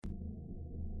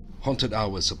Haunted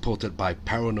Hour supported by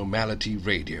Paranormality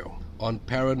Radio. On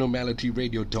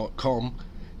paranormalityradio.com,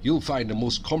 you'll find the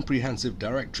most comprehensive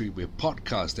directory with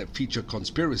podcasts that feature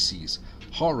conspiracies,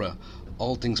 horror,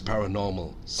 all things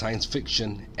paranormal, science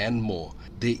fiction, and more.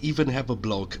 They even have a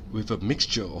blog with a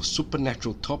mixture of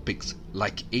supernatural topics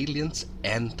like aliens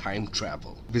and time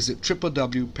travel. Visit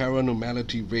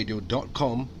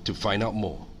www.paranormalityradio.com to find out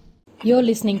more. You're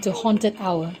listening to Haunted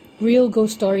Hour, real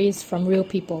ghost stories from real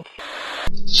people.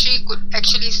 She could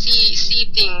actually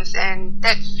see things, and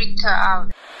that freaked her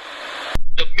out.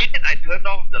 The minute I turned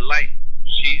off the light,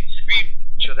 she screamed.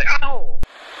 She was like, "Ow!"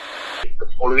 The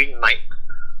following night,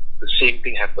 the same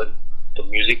thing happened. The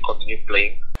music continued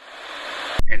playing.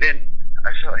 And then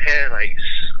I felt hair like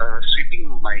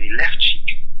sweeping my left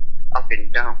cheek up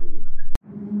and down.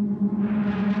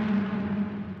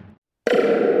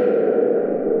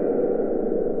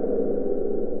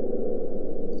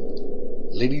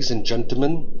 Ladies and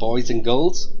gentlemen, boys and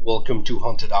girls, welcome to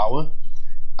Haunted Hour.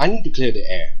 I need to clear the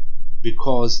air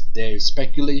because there is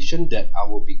speculation that I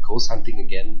will be ghost hunting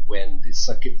again when the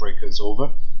circuit breaker is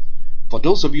over. For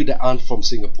those of you that aren't from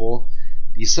Singapore,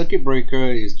 the circuit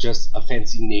breaker is just a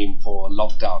fancy name for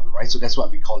lockdown, right? So that's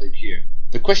what we call it here.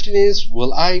 The question is,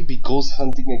 will I be ghost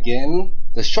hunting again?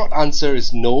 The short answer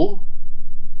is no,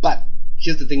 but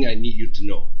here's the thing I need you to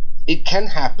know. It can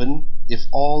happen if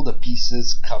all the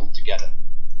pieces come together.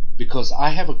 Because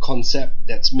I have a concept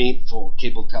that's made for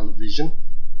cable television,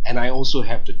 and I also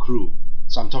have the crew.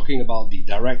 So I'm talking about the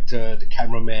director, the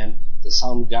cameraman, the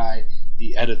sound guy,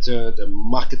 the editor, the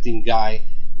marketing guy.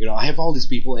 You know, I have all these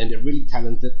people, and they're really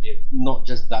talented. They've not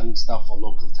just done stuff for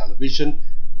local television,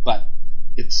 but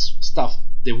it's stuff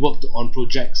they worked on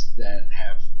projects that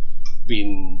have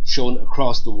been shown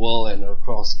across the world and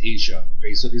across Asia.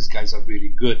 Okay, so these guys are really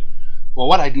good. But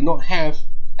what I do not have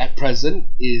at present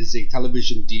is a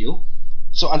television deal.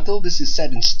 So until this is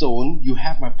set in stone, you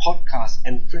have my podcast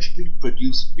and freshly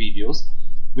produced videos,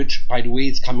 which by the way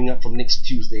is coming up from next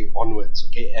Tuesday onwards,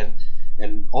 okay?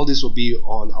 And all this will be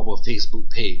on our Facebook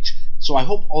page. So I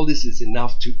hope all this is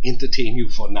enough to entertain you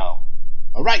for now.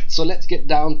 Alright, so let's get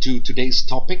down to today's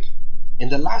topic. In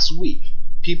the last week,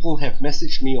 people have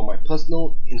messaged me on my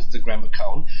personal Instagram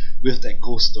account with their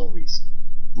ghost stories.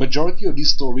 Majority of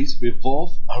these stories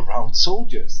revolve around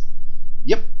soldiers.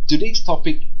 Yep, today's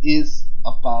topic is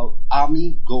about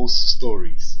army ghost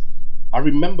stories. I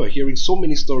remember hearing so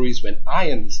many stories when I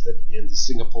enlisted in the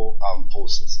Singapore Armed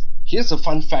Forces. Here's a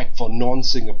fun fact for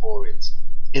non-Singaporeans.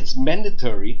 It's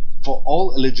mandatory for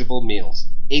all eligible males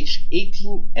aged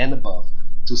 18 and above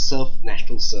to serve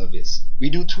national service. We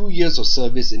do 2 years of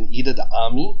service in either the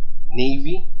Army,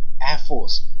 Navy, Air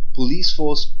Force, Police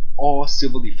Force, or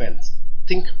Civil Defense.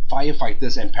 Think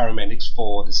firefighters and paramedics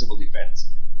for the civil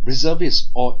defense. Reservist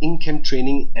or in-camp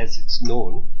training, as it's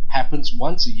known, happens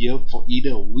once a year for either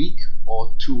a week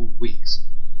or 2 weeks.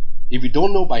 If you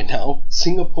don't know by now,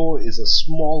 Singapore is a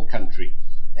small country.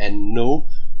 And no,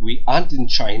 we aren't in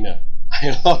China.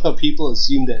 A lot of people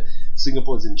assume that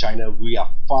Singapore is in China. We are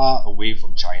far away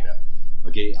from China.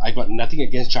 Okay, I got nothing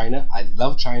against China. I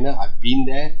love China. I've been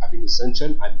there. I've been to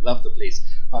Shenzhen. I love the place.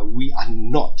 But we are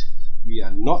not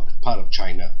part of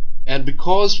China. And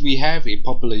because we have a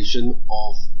population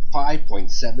of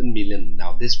 5.7 million,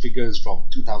 now this figure is from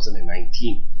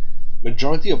 2019,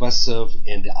 majority of us serve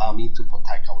in the army to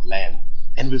protect our land.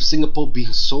 And with Singapore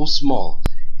being so small,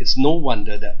 it's no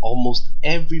wonder that almost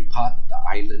every part of the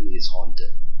island is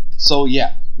haunted. So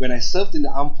yeah, when I served in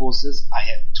the armed forces, I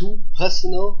had 2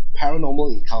 personal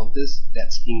paranormal encounters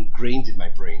that's ingrained in my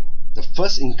brain. The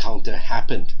first encounter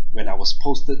happened when I was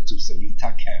posted to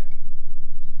Seletar Camp.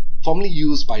 Formerly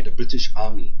used by the British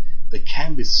Army, the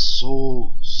camp is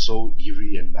so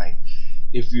eerie at night.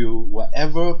 If you were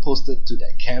ever posted to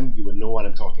that camp, you will know what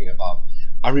I'm talking about.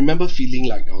 I remember feeling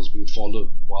like I was being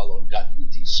followed while on guard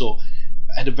duty. So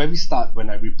at the very start, when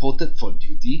I reported for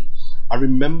duty, I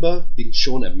remember being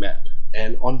shown a map.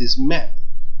 And on this map,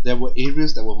 there were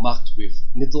areas that were marked with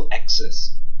little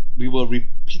X's. We were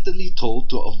repeatedly told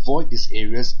to avoid these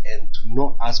areas and to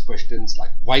not ask questions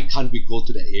like, why can't we go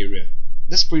to that area?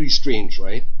 That's pretty strange,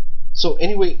 right? So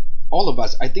anyway, all of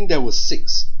us, I think there were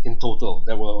 6 in total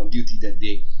that were on duty that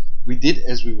day. We did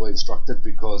as we were instructed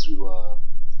because we were,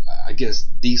 I guess,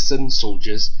 decent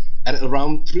soldiers. At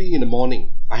around 3 in the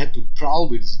morning, I had to prowl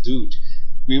with this dude.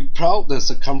 We prowled the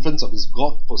circumference of his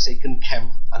god-forsaken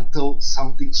camp until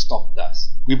something stopped us.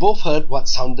 We both heard what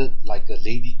sounded like a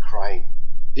lady crying.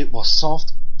 It was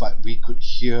soft, but we could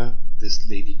hear this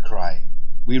lady cry.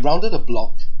 We rounded a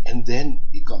block, and then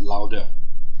it got louder.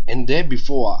 And there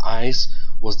before our eyes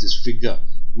was this figure,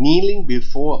 kneeling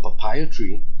before a papaya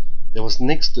tree that was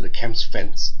next to the camp's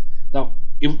fence. Now,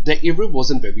 the area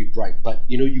wasn't very bright, but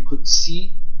you could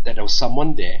see that there was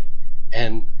someone there,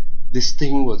 and this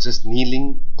thing was just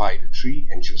kneeling by the tree,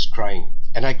 and she was crying.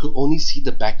 And I could only see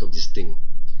the back of this thing.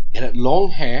 It had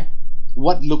long hair,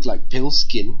 what looked like pale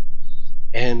skin,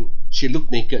 and she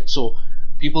looked naked. So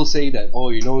people say that,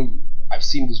 I've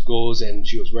seen this ghost, and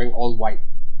she was wearing all white.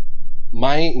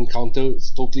 My encounter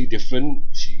is totally different.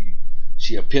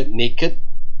 She appeared naked.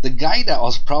 The guy that I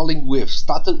was prowling with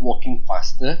started walking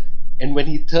faster, and when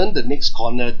he turned the next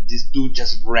corner, this dude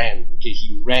just ran. Okay,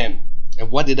 he ran. And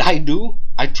what did I do?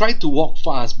 I tried to walk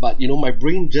fast, but my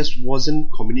brain just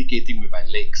wasn't communicating with my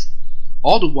legs.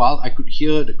 All the while, I could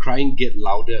hear the crying get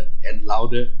louder and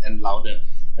louder and louder,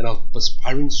 and I was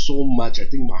perspiring so much. I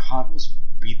think my heart was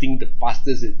beating the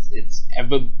fastest it's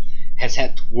ever has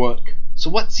had to work. So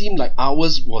what seemed like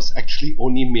hours was actually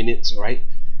only minutes, right?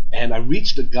 And I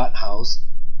reached the guardhouse,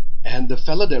 and the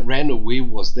fella that ran away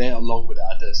was there along with the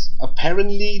others.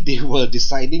 Apparently, they were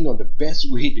deciding on the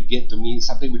best way to get to me,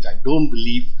 something which I don't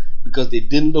believe, because they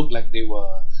didn't look like they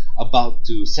were about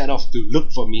to set off to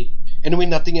look for me. Anyway,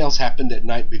 nothing else happened that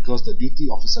night because the duty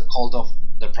officer called off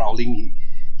the prowling.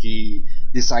 He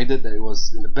decided that it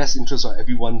was in the best interest of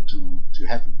everyone to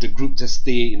have the group just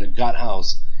stay in the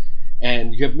guardhouse.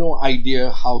 And you have no idea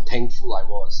how thankful I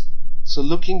was. So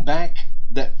looking back,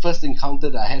 that first encounter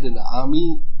that I had in the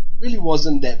army really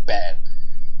wasn't that bad.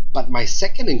 But my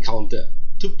second encounter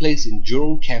took place in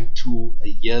Jurong Camp 2 a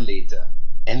year later.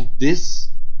 And this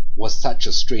was such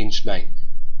a strange night.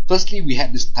 Firstly, we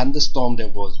had this thunderstorm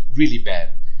that was really bad.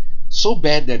 So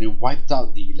bad that it wiped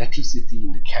out the electricity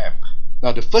in the camp.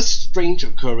 Now, the first strange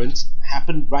occurrence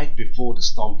happened right before the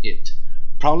storm hit.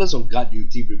 Prowlers on guard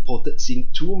duty reported seeing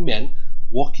two men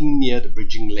walking near the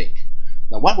bridging lake.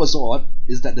 Now, what was odd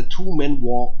is that the two men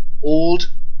wore old,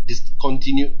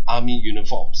 discontinued army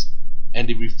uniforms, and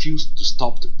they refused to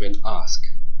stop when asked.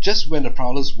 Just when the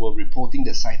prowlers were reporting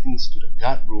their sightings to the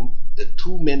guard room, the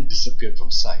two men disappeared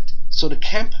from sight. So the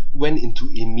camp went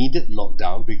into immediate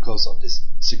lockdown because of this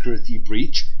security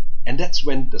breach, and that's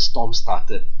when the storm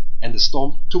started, and the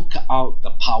storm took out the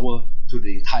power to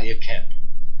the entire camp.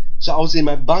 So I was in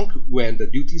my bunk when the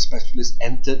duty specialist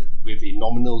entered with a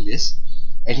nominal list,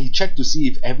 and he checked to see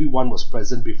if everyone was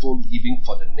present before leaving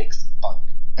for the next bunk.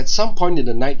 At some point in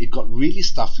the night, it got really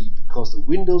stuffy because the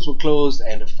windows were closed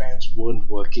and the fans weren't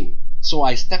working. So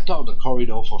I stepped out of the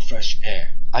corridor for fresh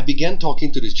air. I began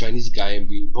talking to this Chinese guy, and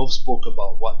we both spoke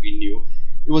about what we knew.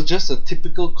 It was just a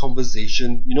typical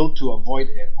conversation, to avoid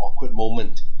an awkward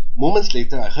moment. Moments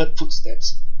later, I heard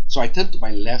footsteps, so I turned to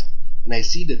my left and I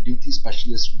see the duty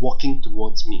specialist walking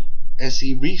towards me. As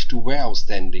he reached to where I was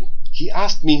standing, he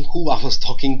asked me who I was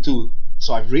talking to.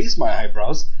 So I raised my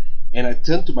eyebrows and I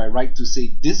turned to my right to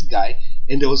say this guy,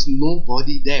 and there was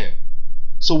nobody there.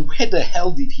 So where the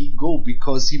hell did he go?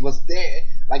 Because he was there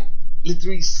like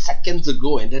literally seconds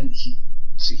ago, and then he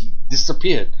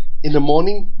disappeared. In the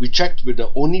morning, we checked with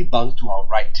the only bunk to our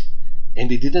right,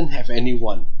 and they didn't have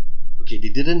anyone. Okay, they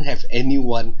didn't have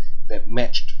anyone that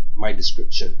matched my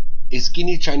description. A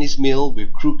skinny Chinese male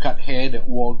with crew-cut hair that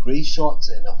wore grey shorts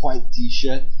and a white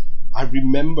t-shirt. I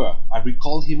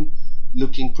recall him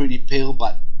looking pretty pale,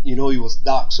 but it was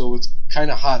dark, so it's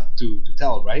kind of hard to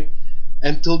tell, right?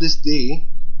 Until this day,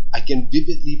 I can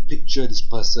vividly picture this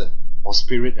person or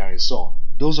spirit that I saw.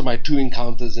 Those are my two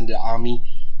encounters in the army.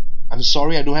 I'm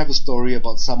sorry I don't have a story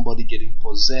about somebody getting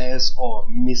possessed or a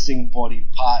missing body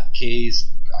part case.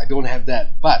 I don't have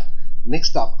that. But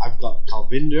next up, I've got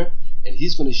Kalvinder, and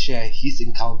he's going to share his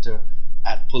encounter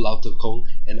at Pulau Tekong,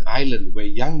 an island where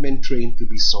young men train to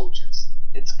be soldiers.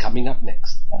 It's coming up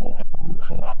next.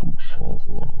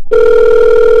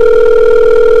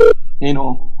 Hey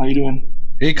Noel, how you doing?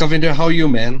 Hey Kalvinder, how are you,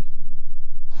 man?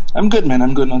 I'm good, man.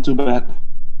 I'm good, not too bad.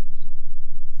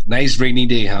 Nice rainy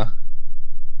day, huh?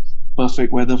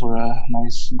 Perfect weather for a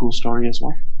nice ghost story as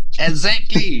well.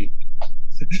 Exactly.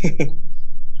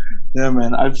 Yeah,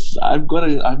 man. I've got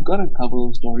a couple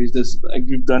of stories.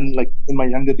 We've done, like, in my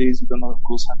younger days, we've done a lot of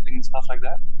ghost hunting and stuff like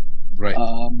that. Right.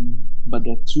 But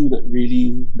there are two that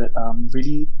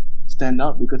really stand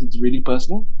out because it's really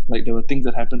personal. Like, there were things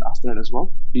that happened after that as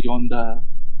well, beyond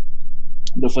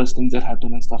the first things that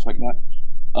happened and stuff like that.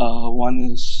 One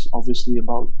is obviously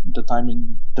about the time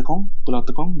in Tekong, Pulau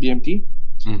Tekong, BMT.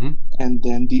 Mm-hmm. And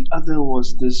then the other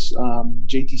was this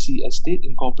JTC estate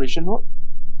in Corporation Road.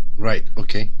 Right,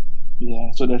 okay.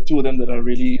 Yeah, so there are two of them that are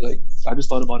really, like, I just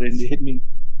thought about it and they hit me.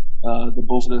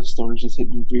 Both of the stories just hit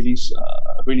me really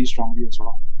strongly as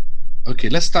well. Okay,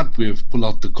 let's start with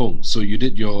Pulau Tekong. So you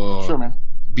did your Sure, man.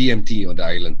 BMT on the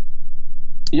island.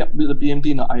 Yeah, the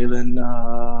BMT in the island,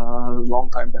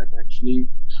 long time back actually.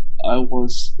 I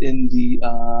was in the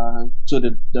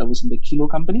that was in the Kilo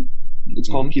company. It's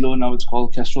called Kilo now. It's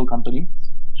called Kestrel Company.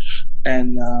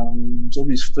 And so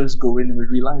we first go in and we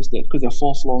realize that because there are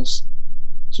 4 floors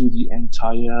to the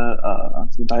entire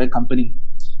company,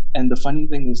 and the funny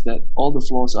thing is that all the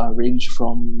floors are arranged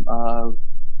from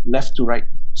left to right.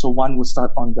 So one will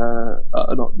start on the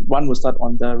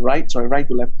right. Sorry, right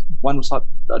to left. One will start.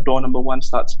 Door number 1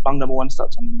 starts. Bunk number 1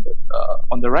 starts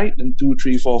on the right, and 2,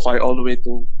 3, 4, 5, all the way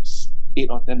to 8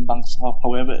 or 10 bunks.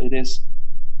 However it is.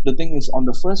 The thing is, on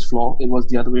the first floor, it was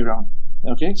the other way around.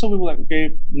 Okay, so we were like,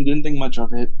 okay, we didn't think much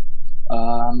of it.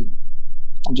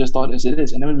 Just thought as it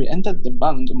is. And then when we entered the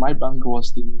bunk, my bunk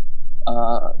was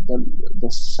the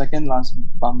second last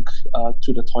bunk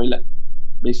to the toilet.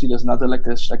 Basically, there's another like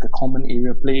a common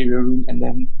area, play area room, and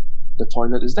then the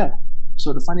toilet is there.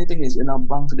 So the funny thing is, in our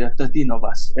bunk, there are 13 of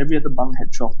us. Every other bunk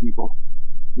had 12 people.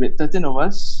 We had 13 of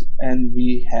us, and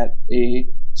we had a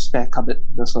spare cupboard.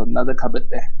 There's another cupboard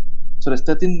there. So there's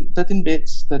 13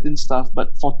 beds, 13 stuff,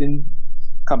 but 14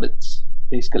 cupboards,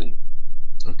 basically.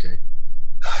 Okay.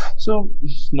 So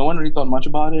no one really thought much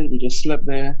about it. We just slept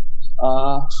there.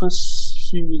 First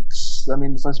few weeks,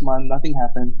 first month, nothing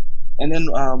happened. And then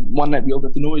one night we all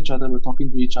got to know each other. We're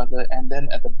talking to each other. And then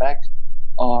at the back,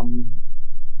 I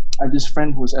had this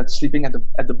friend who was sleeping at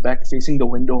the back, facing the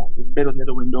window. His bed was near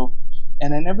the window.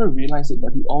 And I never realized it,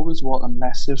 but he always wore a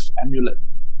massive amulet.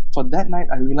 For that night,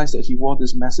 I realized that he wore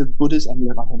this massive Buddhist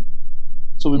amulet on him.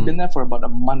 So we've been there for about a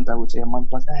month, I would say, a month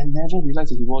plus, and I never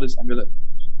realized that he wore this amulet.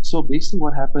 So basically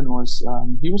what happened was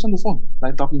he was on the phone,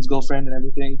 like talking to his girlfriend and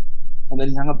everything, and then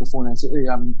he hung up the phone and said, hey,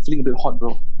 I'm feeling a bit hot,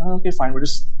 bro. Okay, fine, we're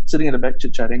just sitting at the back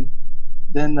chit-chatting.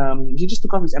 Then he just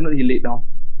took off his amulet, he laid down.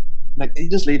 He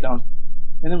just laid down.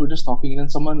 And then we're just talking, and then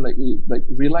someone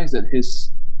realized that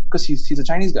because he's a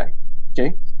Chinese guy,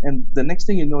 okay? And the next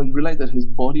thing you know, you realize that his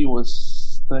body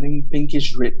was turning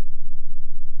pinkish red,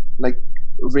 like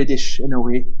reddish in a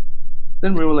way.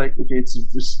 Then we were like, okay,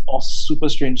 it's all super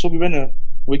strange. So we went to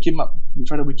wake him up. We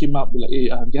tried to wake him up. We're like, hey,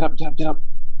 get up.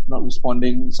 Not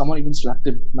responding. Someone even slapped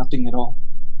him. Nothing at all.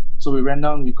 So we ran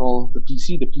down. We called the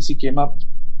PC. The PC came up.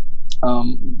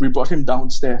 We brought him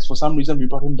downstairs. For some reason, we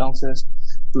brought him downstairs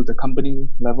to the company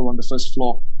level on the first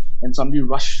floor, and somebody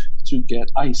rushed to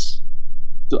get ice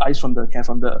from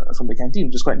the canteen,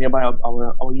 which is quite nearby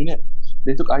our unit.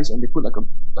 They took ice and they put like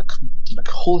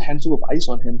a whole handful of ice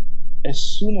on him. As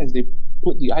soon as they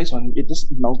put the ice on him, it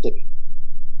just melted.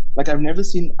 Like, I've never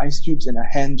seen ice cubes in a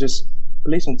hand just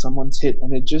placed on someone's head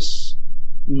and it just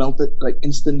melted like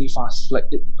instantly fast. Like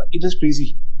it was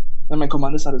crazy. Then my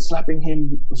commander started slapping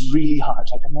him really hard.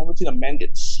 Like, I've never seen a man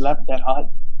get slapped that hard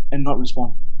and not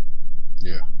respond.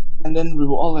 Yeah. And then we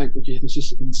were all like, okay, this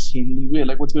is insanely weird.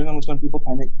 Like, what's going on? People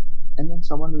panic. And then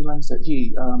someone realized that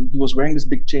he was wearing this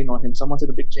big chain on him. Someone said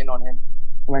a big chain on him.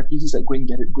 And my PC said, go and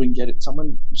get it.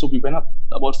 So we went up,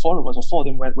 about 4 of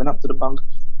them went up to the bunk,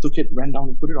 took it, ran down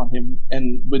and put it on him.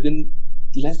 And within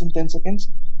less than 10 seconds,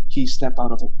 he snapped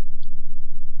out of it.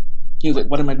 He was like,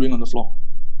 what am I doing on the floor?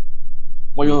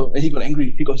 And he got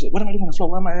angry. He goes, what am I doing on the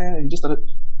floor? And he just started,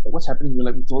 what's happening?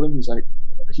 We told him, he's like,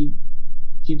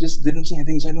 he just didn't say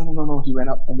anything. He's like, no. He went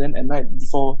up. And then at night,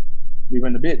 before we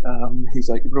went to bed, he's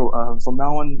like, bro, from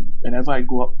now on, whenever I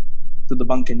go up to the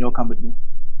bunk, can you all come with me?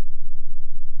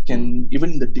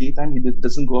 Even in the daytime, he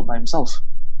doesn't go up by himself.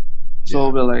 So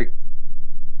we're like,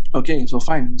 okay, so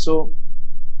fine. So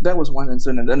that was one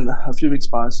incident. And then a few weeks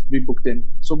passed, we booked in.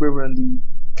 So we were in the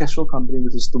Kestrel company,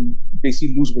 which is to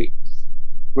basically lose weight.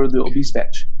 We're the obese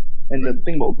batch. And the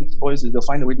thing about obese boys is they'll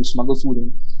find a way to smuggle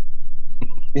food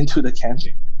into the camp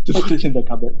to put it in the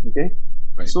cupboard, okay?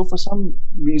 Right. So for some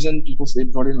reason, they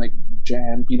brought in like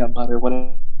jam, peanut butter,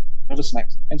 whatever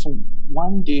snacks. And for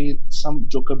one day, some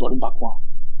joker brought in bakwa.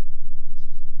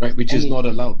 Right, which is not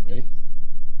allowed, right?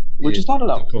 Which is not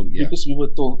allowed, because we were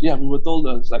told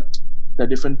there's like there are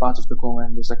different parts of the Tekong,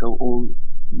 and there's like an old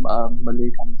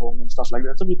Malay kampong and stuff like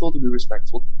that. So we were told to be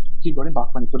respectful. He brought in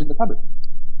bakwa and he put it in the cupboard.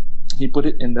 He put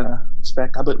it in the spare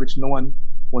cupboard, which no one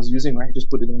was using, right? He just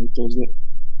put it in and he closed it.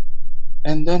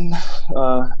 And then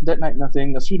that night,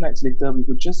 nothing. A few nights later, we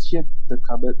would just hear the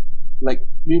cupboard, like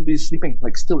we'd be sleeping,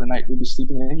 like still at night, we'd be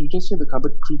sleeping, and then you just hear the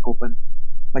cupboard creak open,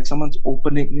 like someone's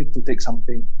opening it to take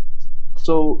something.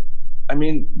 So,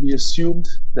 we assumed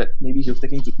that maybe he was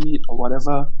taking to eat or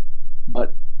whatever,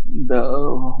 but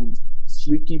the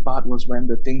freaky part was when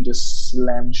the thing just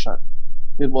slammed shut.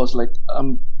 It was like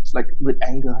with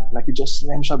anger, like it just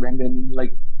slammed shut, and then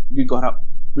like we got up.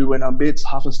 We were in our beds,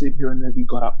 half asleep here, and then we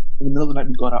got up. In the middle of the night,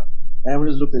 we got up. And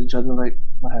everyone just looked at each other like,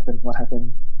 what happened?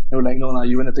 And we're like, no,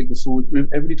 you want to take the food.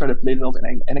 Everybody tried to play it off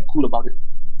and act cool about it.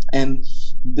 And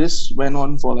This went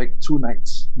on for like 2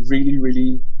 nights, really,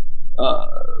 really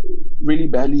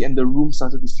badly, and the room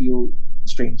started to feel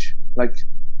strange. Like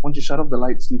once you shut off the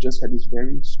lights, you just had this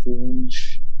very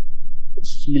strange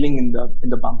feeling in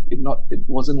the bunk. It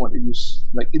wasn't what it used.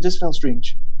 Like it just felt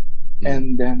strange.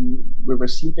 And then we were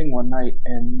sleeping one night,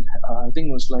 and I think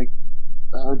it was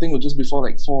just before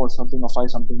like 4 or something or 5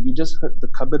 something. We just heard the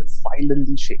cupboard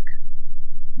violently shake,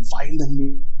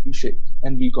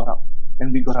 and we got up.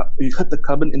 We heard the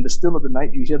cupboard in the still of the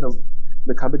night. You hear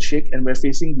the cupboard shake, and we're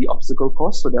facing the obstacle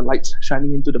course, so there are lights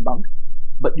shining into the bunk.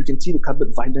 But you can see the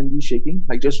cupboard violently shaking,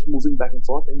 like just moving back and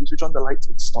forth. And you switch on the lights,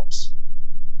 it stops.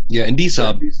 Yeah, and these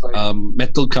are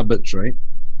metal cupboards, right?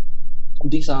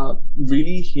 These are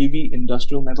really heavy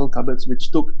industrial metal cupboards,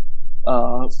 which took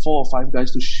 4 or 5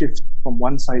 guys to shift from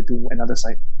one side to another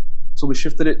side. So we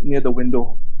shifted it near the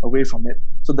window, away from it,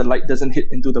 so the light doesn't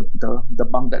hit into the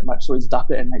bunk that much, so it's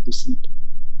darker at night to sleep.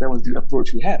 That was the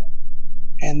approach we had.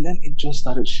 And then it just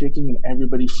started shaking, and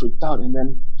everybody freaked out. And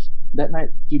then that night,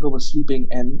 people were sleeping,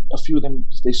 and a few of them,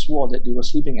 they swore that they were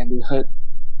sleeping, and they heard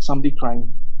somebody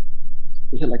crying.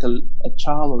 They heard like a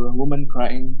child or a woman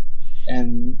crying,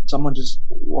 and someone just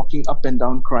walking up and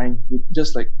down crying,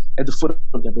 just like at the foot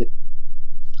of their bed.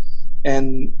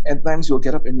 And at times you'll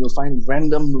get up and you'll find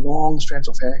random long strands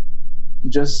of hair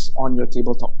just on your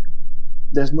tabletop.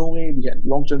 There's no way we had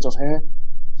long strands of hair.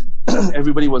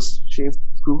 Everybody was shaved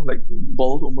through, like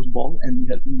bald, almost bald, and we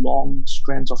had long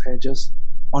strands of hair just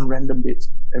on random beds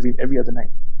every other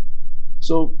night.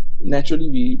 So naturally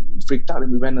we freaked out,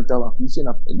 and we went and tell our police, and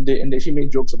they actually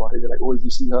made jokes about it. They're like, oh, if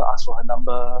you see her, ask for her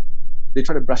number. They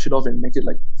try to brush it off and make it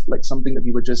like something that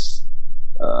we were just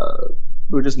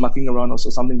mucking around or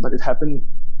something, but it happened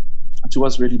to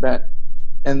us really bad.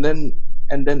 And then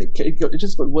it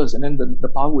just got worse, and then the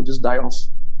power would just die off.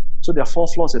 So there are 4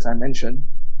 floors, as I mentioned.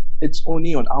 It's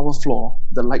only on our floor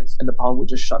the lights and the power would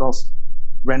just shut off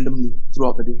randomly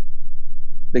throughout the day.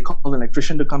 They call an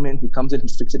electrician to come in. He comes in, he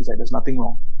fixes it. He's like, there's nothing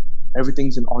wrong.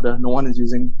 Everything's in order. No one is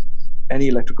using any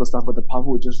electrical stuff, but the power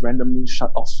would just randomly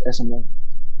shut off as and when.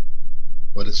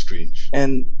 What is strange.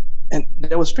 And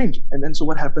that was strange. And then so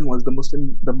what happened was the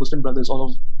Muslim brothers,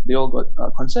 they all got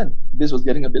concerned. This was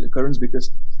getting a bit occurrence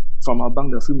because from our bunk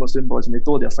there were a few Muslim boys, and they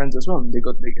told their friends as well, and they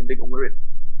got worried.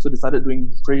 So they started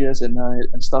doing prayers and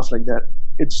stuff like that.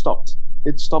 It stopped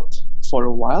for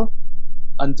a while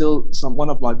until one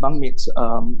of my bunkmates,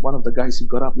 one of the guys, he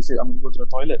got up, he said, I'm going to go to the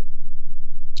toilet.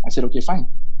 I said, okay, fine.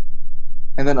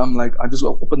 And then I'm like, I just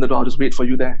open the door, I'll just wait for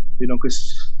you there,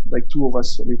 because like 2 of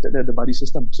us, we had the buddy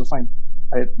system, so fine.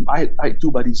 I had 2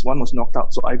 buddies, one was knocked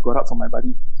out, so I got up from my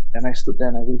buddy, and I stood there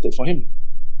and I waited for him.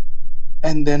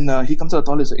 And then he comes to the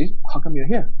toilet and says, hey, how come you're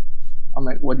here? I'm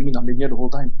like, what do you mean? I've been here the whole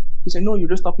time. He said, no, you're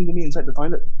just talking to me inside the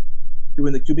toilet. You were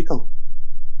in the cubicle.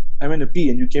 I went to pee,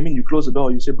 and you came in, you closed the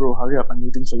door, you said, bro, hurry up, I'm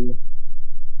waiting for you.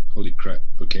 Holy crap,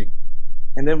 okay.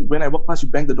 And then when I walked past, you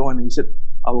banged the door, and he said,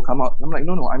 I will come out. And I'm like,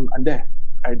 no, I'm there.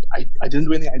 I didn't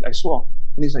do anything, I swore.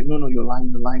 And he's like, no, you're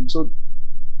lying. So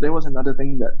there was another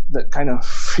thing that kind of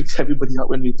freaked everybody out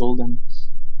when we told them.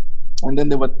 And then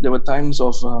there were times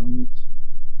when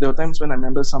I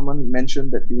remember someone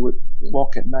mentioned that they would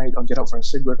walk at night or get out for a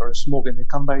cigarette or a smoke, and they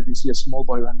come by, they see a small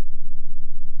boy running.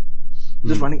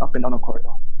 Just running up and down a corridor.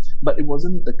 But it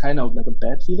wasn't the kind of like a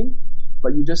bad feeling,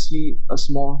 but you just see a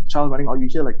small child running, or you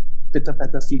hear like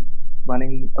pitter-patter feet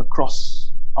running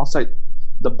across outside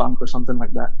the bunk or something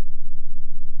like that.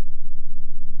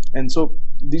 And so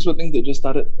these were things that just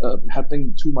started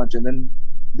happening too much, and then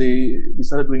they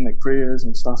started doing like prayers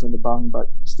and stuff in the bunk, but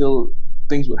still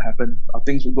things would happen.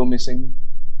 Things would go missing.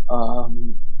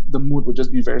 The mood would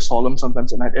just be very solemn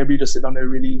sometimes at night. Everybody just sit down there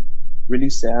really, really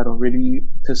sad or really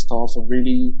pissed off or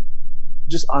really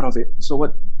just out of it. So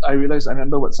what I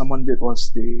remember what someone did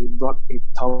was they brought a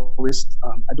Taoist,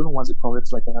 I don't know what it's called,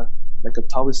 it's like a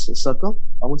Taoist circle.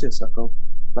 I won't say a circle,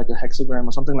 like a hexagram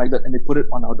or something like that, and they put it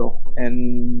on our door.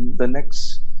 And the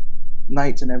next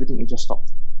night and everything, it just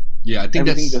stopped. Yeah, I think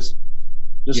everything just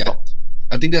stopped.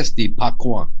 I think that's the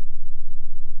Pakwa.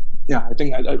 Yeah, I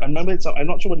think I remember it's. I'm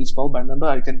not sure what it's called, but I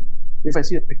remember if I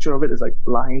see a picture of it, it's like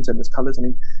lines and there's colors,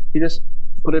 and he just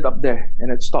put it up there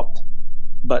and it stopped.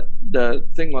 But the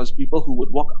thing was, people who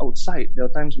would walk outside, there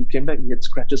were times we came back, we had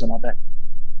scratches on our back.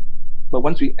 But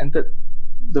once we entered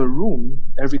the room,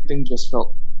 everything just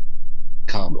felt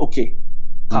calm. Okay,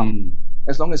 calm.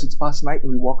 As long as it's past night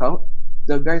and we walk out,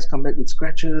 the guys come back with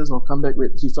scratches or come back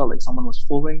with, he felt like someone was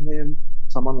following him,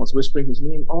 someone was whispering his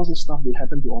name, all this stuff that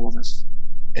happened to all of us.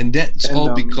 And that's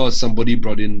all because somebody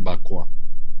brought in Bakwa.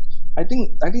 I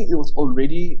think it was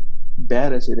already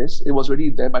bad as it is. It was already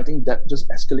there, but I think that just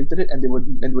escalated it, and they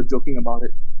were joking about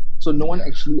it. So no one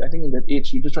actually, I think in that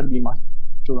age, you just try to be macho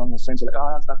around your friends, like,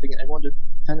 it's nothing, and everyone just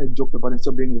kind of joked about it,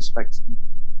 still being respect.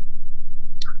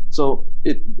 So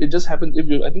it just happened. If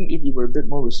you were a bit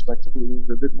more respectful,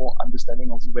 a bit more understanding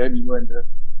of where we were and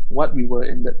what we were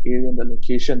in that area and the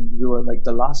location, we were like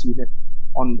the last unit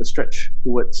on the stretch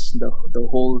towards the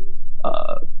whole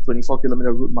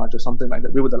 24-kilometer route march or something like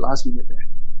that. We were the last unit there,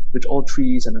 with all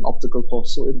trees and an obstacle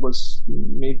course. So it was,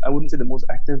 I wouldn't say the most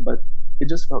active, but it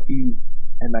just felt eerie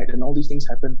at night. And all these things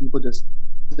happened. People just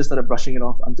started brushing it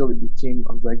off until it became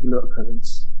a regular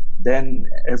occurrence. Then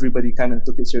everybody kind of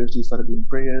took it seriously, started doing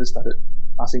prayers, started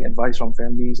asking advice from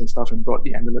families and stuff, and brought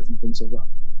the amulets and things over.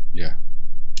 Yeah.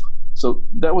 So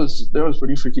that was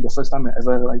pretty freaky. The first time I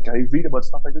read about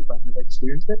stuff like this, but I've never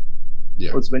experienced it. Yeah.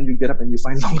 It was when you get up and you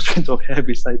find long strands of hair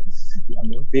beside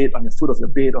on your bed, on your foot of your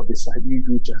bed, or beside you,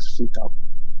 you just freak out.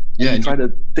 And you try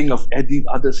to think of any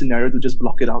other scenario to just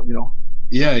block it out,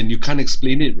 Yeah, and you can't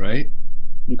explain it, right?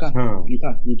 You can't. You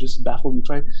can't. You just baffled. You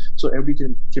try. So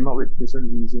everybody came up with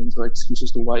different reasons or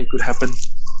excuses to why it could happen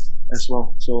as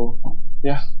well. So,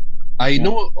 yeah. I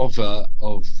know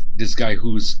of this guy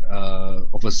who's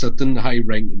of a certain high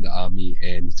rank in the army,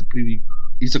 and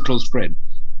he's a close friend.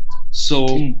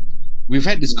 So we've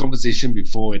had this conversation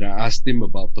before, and I asked him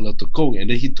about Pulau Tekong, and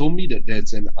then he told me that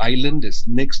there's an island that's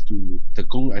next to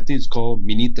Tekong. I think it's called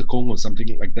Mini Tekong or something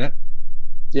like that.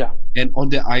 Yeah. And on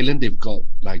the island, they've got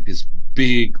like this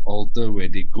big altar where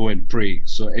they go and pray.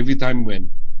 So every time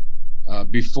when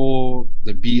before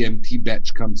the BMT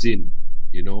batch comes in,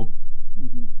 all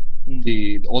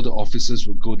the officers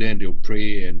will go there and they'll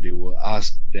pray, and they will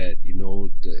ask that the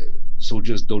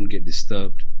soldiers don't get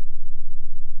disturbed.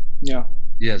 Yeah.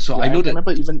 So I know that. I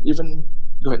remember even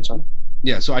go ahead, sorry.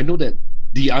 Yeah, so I know that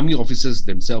the army officers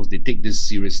themselves, they take this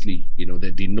seriously.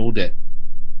 That they know that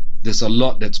there's a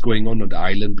lot that's going on the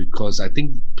island, because I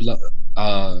think Pulau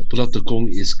Tekong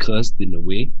is cursed in a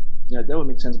way. Yeah, that would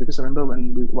make sense, because I remember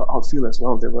when we were outfield as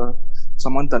well, there were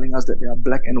someone telling us that there are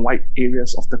black and white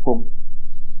areas of Tekong.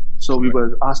 So we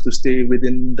were asked to stay when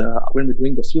we were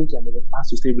doing the field camp, we were asked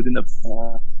to stay within a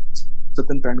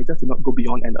certain parameter, to not go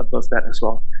beyond and above that as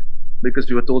well, because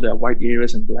we were told there are white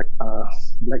areas and black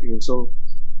areas. So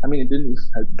it didn't,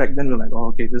 back then we were like,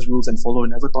 okay, there's rules and follow. We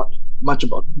never thought much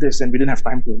about this, and we didn't have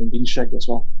time to being shagged as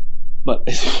well. But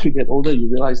as you get older, you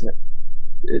realize that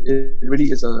it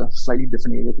really is a slightly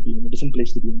different area to be in, a different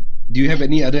place to be in. Do you have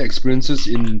any other experiences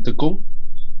in Tekong?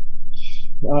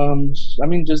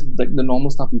 Just like the normal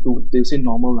stuff they say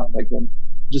normal back then.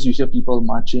 Just you hear people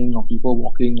marching or people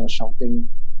walking or shouting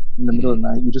in the middle of the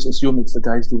night. You just assume it's the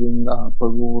guys doing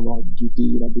parole or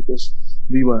duty, because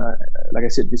we were, like I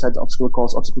said, beside the obstacle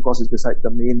course. Obstacle course is beside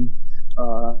the main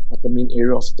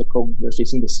area of Tekong. We're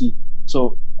facing the sea.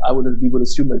 So we would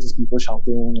assume that it's people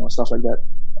shouting or stuff like that.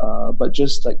 But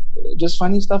just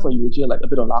funny stuff where you would hear like a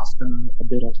bit of laughter, a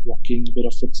bit of walking, a bit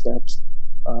of footsteps.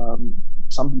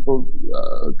 Some people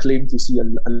claim to see a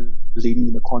lady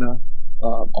in the corner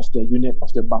of their unit,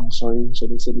 of their bunk, sorry. So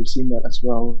they said they've seen that as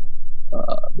well.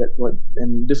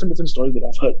 And different stories that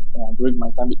I've heard during my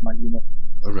time with my unit.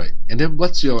 All right. And then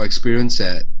what's your experience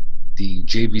at the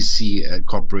JVC at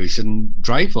Corporation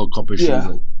Drive or Corporation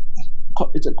Road?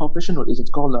 It's at Corporation Road. It's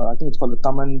called, I think it's called the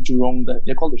Taman Jurong.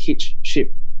 They're called the H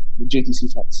shape, the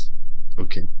JTC flats.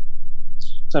 Okay.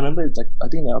 So I remember it's like, I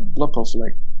think a block of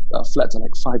flats are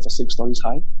like 5 or 6 stories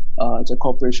high. It's a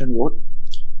Corporation Road.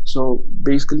 So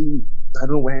basically, I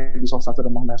don't know where this all started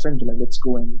among my friends. Like, let's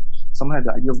go, and someone had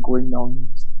the idea of going down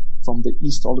from the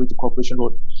east all the way to Corporation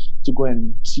Road to go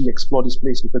and explore this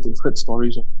place, because they've heard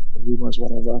stories or rumors,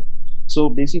 whatever. So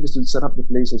basically, just to set up the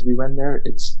place, as we went there,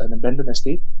 it's an abandoned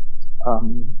estate.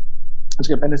 It's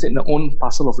an abandoned estate in their own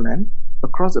parcel of land.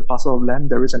 Across the parcel of land,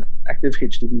 there is an active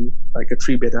HDB, like a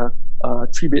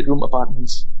 3-bedroom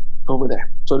apartments over there.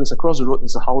 So there's across the road,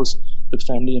 there's a house with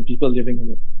family and people living in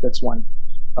it. That's one.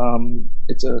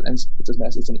 It's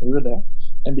an area there,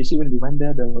 and basically when we went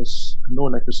there was no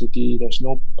electricity, there's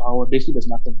no power, basically there's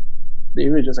nothing. The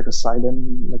area is just like a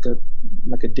silent,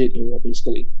 like a dead area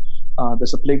basically.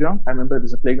 There's a playground. I remember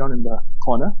there's a playground in the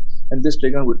corner, and this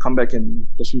playground would come back in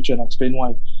the future, and I'll explain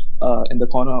why, in the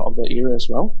corner of the area as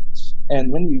well.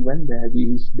 And when we went there,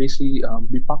 we basically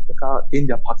we parked the car in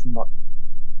their parking lot.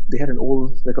 They had an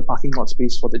old, like a parking lot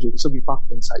space for the JV, so we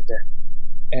parked inside there.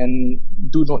 And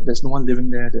do note, there's no one living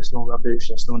there, there's no rubbish,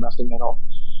 there's no nothing at all.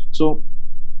 So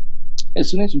as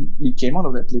soon as we came out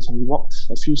of that place and we walked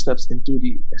a few steps into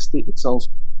the estate itself,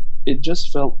 it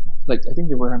just felt like, I think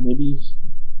there were maybe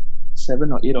 7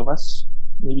 or 8 of us,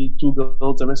 maybe 2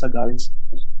 girls, the rest are guys.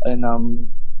 And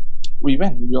we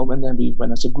all went there, and we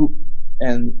went as a group.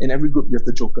 And in every group, you have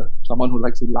the joker, someone who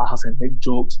likes to laugh and make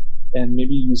jokes, and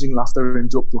maybe using laughter and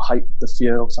joke to hide the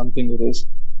fear of something it is.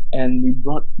 And we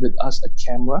brought with us a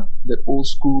camera, that old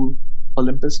school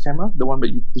Olympus camera, the one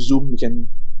that you zoom, you can,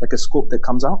 like a scope that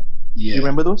comes out. Yeah. You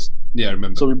remember those? Yeah, I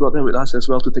remember. So we brought that with us as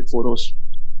well to take photos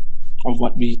of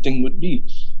what we think would be.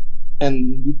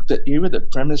 And the area, the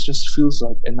premise just feels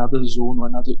like another zone or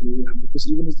another area, because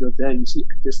even if you're there, you see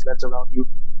active flats around you,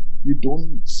 you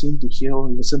don't seem to hear,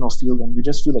 listen, or feel them. You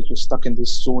just feel like you're stuck in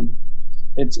this zone.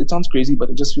 It sounds crazy, but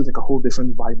it just feels like a whole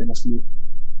different vibe and a feel.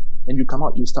 And you come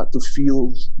out, you start to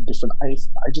feel different. I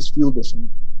just feel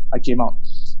different. I came out.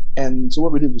 And so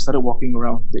what we did, we started walking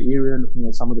around the area, looking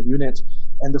at some of the units.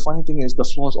 And the funny thing is, the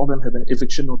floors, all of them have an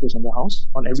eviction notice on the house,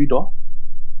 on every door.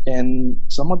 And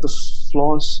some of the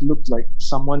floors looked like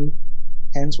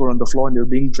hands were on the floor and they were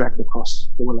being dragged across.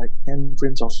 They were like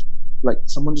handprints of, like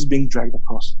someone just being dragged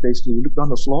across. Basically, you look down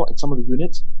the floor at some of the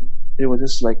units, they were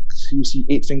just like, you see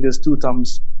 8 fingers, 2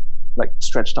 thumbs, like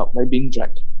stretched out, like being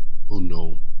dragged. Oh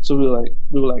no. So we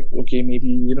were like, okay,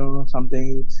 maybe,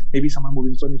 something, maybe someone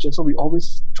moving furniture. So we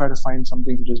always try to find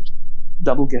something to just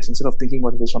double guess instead of thinking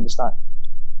what it is from the start.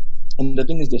 And the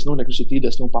thing is, there's no electricity,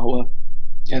 there's no power.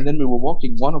 And then we were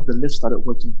walking, one of the lifts started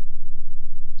working.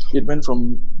 It went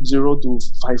from 0 to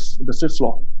 5, the 5th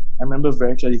floor. I remember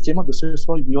very clearly. It came up the 5th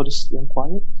floor, we all just went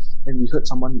quiet, and we heard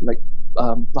someone like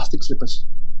plastic slippers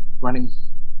running.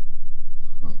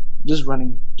 Just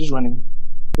running.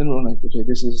 Then we were like, okay,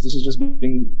 this is just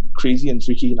being crazy and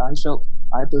freaky. And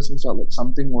I personally felt like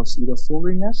something was either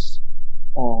following us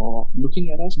or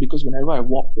looking at us, because whenever I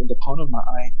walked, in the corner of my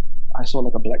eye, I saw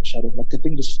like a black shadow, like a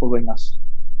thing just following us.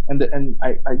 And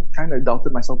I kind of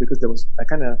doubted myself, because I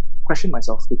kind of questioned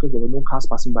myself, because there were no cars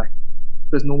passing by.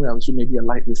 There's no way I was maybe a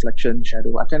light reflection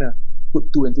shadow. I kind of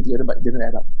put 2 and 2 together, but it didn't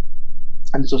add up.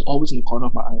 And this was always in the corner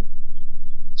of my eye.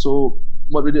 So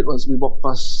what we did was we walked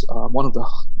past one of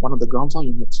the ground floor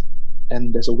units,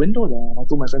 and there's a window there. And I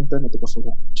told my friend, turn and take a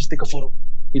photo. Just take a photo.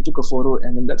 He took a photo,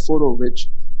 and in that photo, which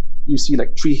you see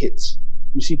like 3 heads.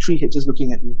 You see 3 heads just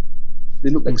looking at you. They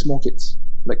look like small kids,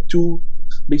 like 2.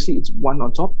 Basically, it's 1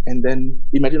 on top, and then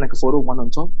imagine like a photo, 1 on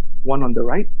top, 1 on the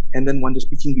right, and then 1 just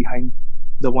peeking behind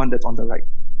the one that's on the right,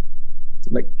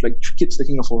 like kids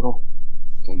taking a photo.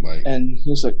 Oh my! And he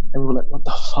was like, and we were like, what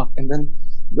the fuck? And then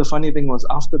the funny thing was,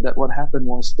 after that, what happened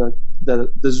was the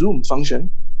Zoom function,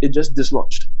 it just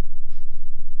dislodged.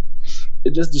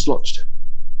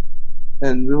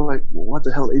 And we were like, well, what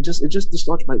the hell? It just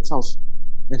dislodged by itself.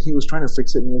 And he was trying to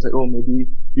fix it, and he was like, oh, maybe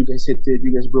you guys hit it,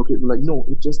 you guys broke it. We're like, no,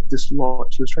 it just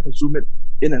dislodged. He was trying to zoom it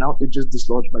in and out, it just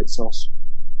dislodged by itself.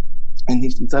 And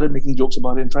he started making jokes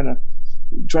about it and trying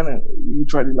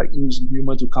to like use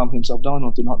humor to calm himself down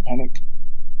or to not panic.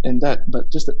 But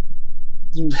just that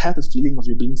you had the feeling of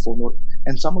you being followed.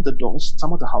 And some of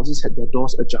the houses had their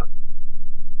doors ajar.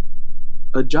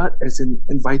 Ajar as in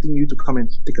inviting you to come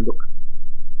and take a look,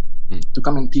 to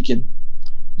come and peek in.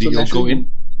 Did you go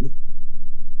in?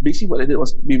 Basically, what I did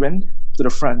was we went to the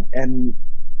front, and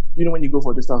when you go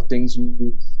for this type of things,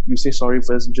 you say sorry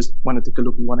first and just want to take a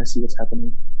look, you want to see what's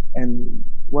happening. And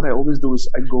what I always do is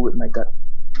I go with my gut.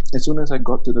 As soon as I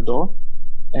got to the door,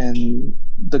 and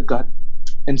the gut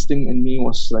instinct in me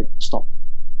was like, stop,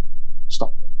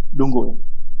 don't go in.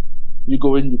 You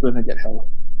go in, you're gonna get hell.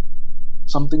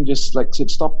 Something just like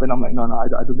said stop, and I'm like, no, I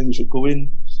don't think we should go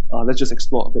in. Let's just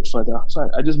explore a bit further. So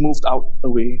I just moved out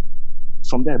away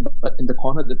from there, but in the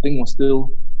corner, the thing was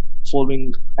still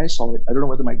following. I saw it. I don't know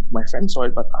whether my friend saw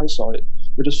it, but I saw it.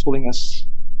 They're just following us,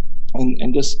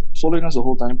 and just following us the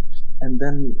whole time. And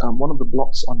then one of the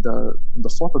blocks on the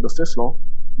 4th or the 5th floor,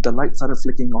 the light started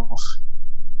flicking off.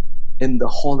 In the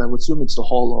hall, I would assume it's the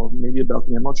hall or maybe a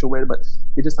balcony. I'm not sure where, but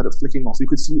it just started flicking off. You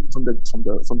could see from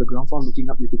the ground floor looking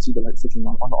up, you could see the light flicking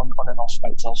on and off by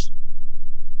itself.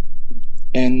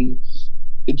 And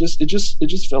it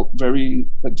just felt very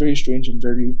strange and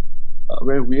very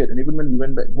weird. And even when we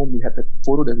went back home, we had that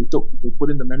photo that we took. We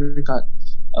put in the memory card,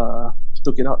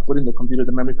 took it out, put in the computer.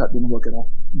 The memory card didn't work at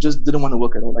all. Just didn't want to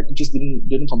work at all. Like it just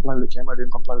didn't comply with the camera,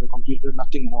 didn't comply with the computer.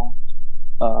 Nothing at all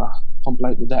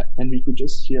complied with that. And we could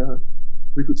just feel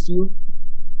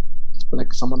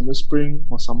like someone whispering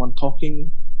or someone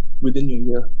talking within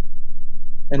your ear.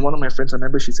 And one of my friends, I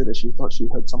remember, she said that she thought she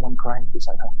heard someone crying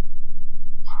beside her.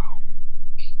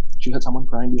 She heard someone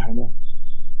crying behind her.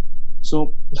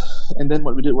 So, and then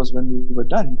what we did was, when we were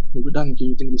done, okay,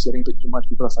 you think this is getting a bit too much,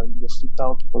 people are starting to get freaked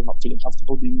out, people are not feeling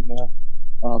comfortable being here.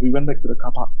 We went back to the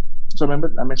car park. So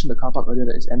remember, I mentioned the car park earlier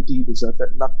that is empty,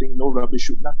 deserted, nothing, no rubbish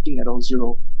chute, nothing at all,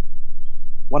 zero.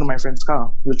 One of my friend's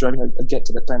car, he was driving a Getz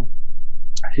at that time.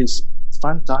 His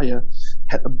front tire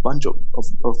had a bunch of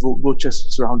roaches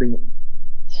surrounding it.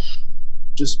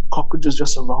 just cockroaches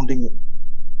just surrounding it.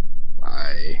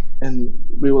 Aye. And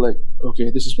we were like, okay,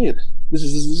 this is weird. This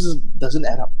doesn't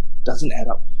add up.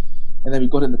 And then we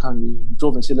got in the car and we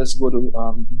drove and said, let's go to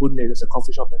Boon Lay, there's a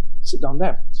coffee shop, and sit down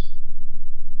there.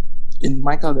 In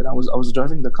my car that I was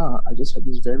driving the car, I just had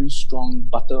this very strong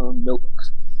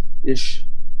buttermilk-ish,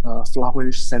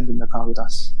 flower-ish scent in the car with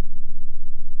us.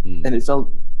 And it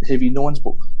felt heavy. No one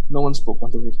spoke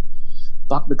on the way.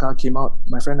 Parked the car, came out.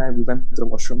 My friend and I, we went to the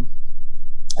washroom.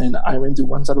 And I went to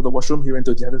one side of the washroom, he went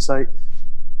to the other side.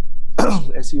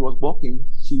 As he was walking,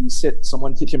 he said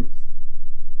someone hit him.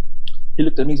 He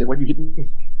looked at me and said, why did you hit me?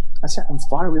 I said, I'm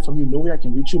far away from you, no way I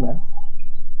can reach you, man.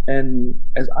 And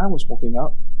as I was walking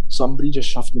out, somebody just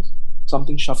shoved me.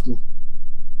 Something shoved me.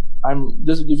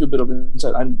 Just to give you a bit of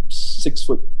insight, I'm 6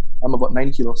 foot. I'm about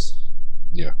 90 kilos.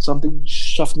 Yeah. Something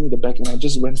shoved me in the back and I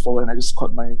just went forward and I just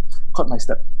caught my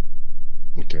step.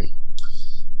 Okay.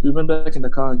 We went back in the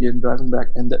car again, driving back,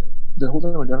 and the whole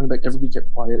time we were driving back, everybody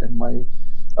kept quiet, and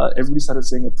everybody started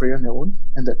saying a prayer on their own,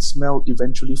 and that smell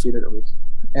eventually faded away.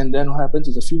 And then what happens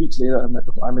is a few weeks later,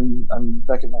 I'm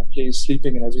back in my place,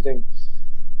 sleeping and everything.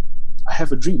 I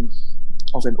have a dream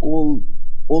of an old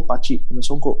Pachi in the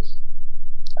Songkok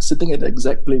sitting at the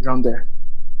exact playground there,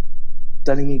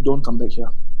 telling me, don't come back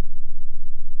here.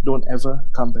 Don't ever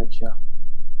come back here.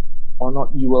 Or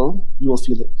not, you will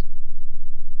feel it.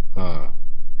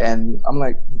 And I'm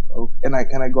like, oh, and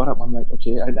I got up. I'm like,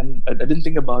 okay. I didn't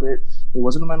think about it. It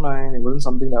wasn't on my mind. It wasn't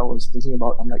something that I was thinking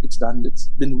about. I'm like, it's done. It's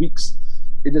been weeks.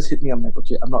 It just hit me. I'm like,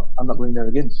 okay, I'm not going there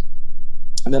again.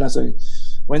 And then as I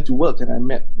went to work and I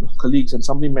met colleagues, and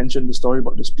somebody mentioned the story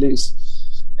about this place,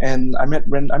 and I met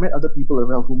other people as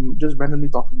well who just randomly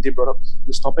talking. They brought up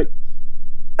this topic,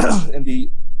 and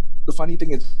the funny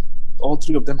thing is, all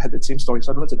three of them had the same story.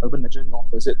 So I don't know if it's an urban legend or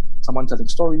is it someone telling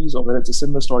stories or whether it's a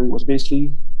similar story. It was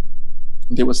basically,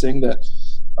 they were saying that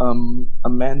a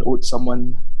man owed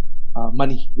someone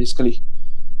money, basically.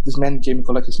 This man came and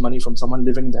collected his money from someone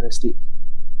living in that estate.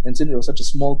 And since it was such a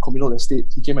small communal estate,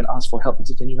 he came and asked for help and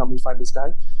said, can you help me find this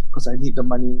guy? Because I need the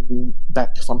money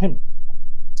back from him.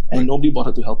 And nobody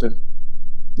bothered to help him.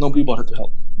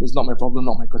 It's not my problem,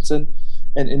 not my concern.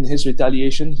 And in his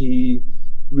retaliation, he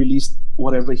released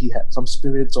whatever he had, some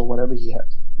spirits or whatever he had.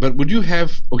 But would you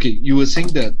have, okay, you were saying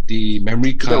that the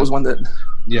memory card... That was one that...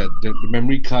 Yeah, the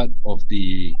memory card of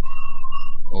the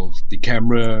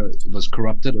camera was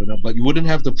corrupted or not, but you wouldn't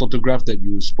have the photograph that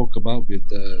you spoke about with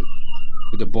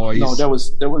the boys. No, that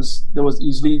was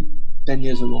easily 10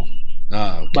 years ago.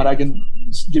 Okay. But I can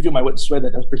give you my word, swear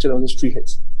that I was pretty sure there was 3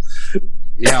 hits.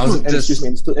 Yeah, I was and just...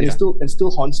 Excuse me, it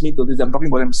still haunts me till this day. I'm talking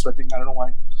about them sweating, I don't know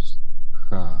why.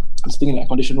 I'm sitting in an air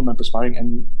conditioned room and perspiring,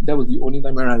 and that was the only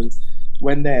time when I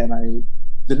went there and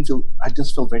I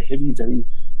just felt very heavy, very,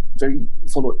 very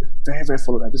followed, very, very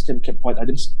followed. I just kept quiet. I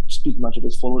didn't speak much. I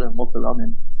just followed and walked around,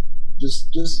 and it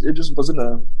just wasn't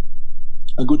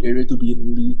a good area to be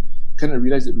in. We kind of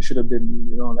realized that we should have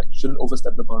been, shouldn't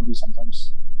overstep the boundaries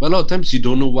sometimes. But a lot of times you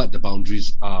don't know what the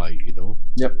boundaries are,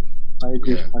 Yep, I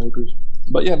agree. Yeah. I agree.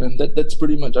 But yeah, man, that's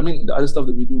pretty much. I mean, the other stuff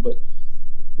that we do, but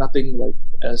nothing like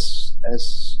as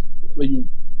where you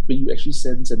actually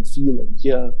sense and feel and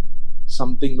hear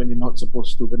something when you're not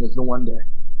supposed to, when there's no one there.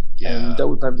 Yeah. And there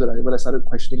were times that when I started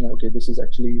questioning, like, okay, this is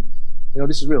actually,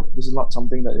 this is real. This is not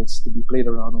something that is to be played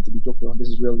around or to be joked around. This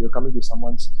is real. You're coming to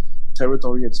someone's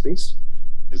territory and space.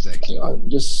 Exactly.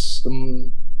 Just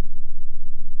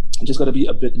got to be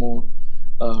a bit more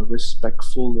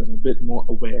respectful and a bit more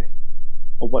aware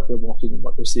of what we're walking and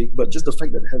what we're seeing. But just the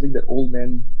fact that having that old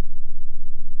man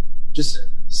just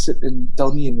sit and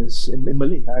tell me in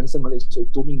Malay, I understand Malay, so he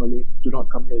told me in Malay, do not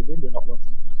come here again, you're not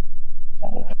welcome here.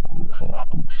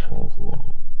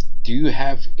 Do you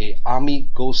have a army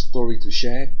ghost story to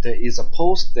share? There is a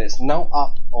post that's now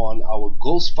up on our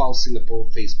Ghost File Singapore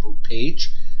Facebook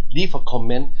page. Leave a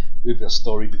comment with your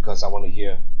story because I want to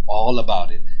hear all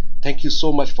about it. Thank you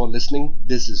so much for listening.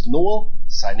 This is Noel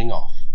signing off.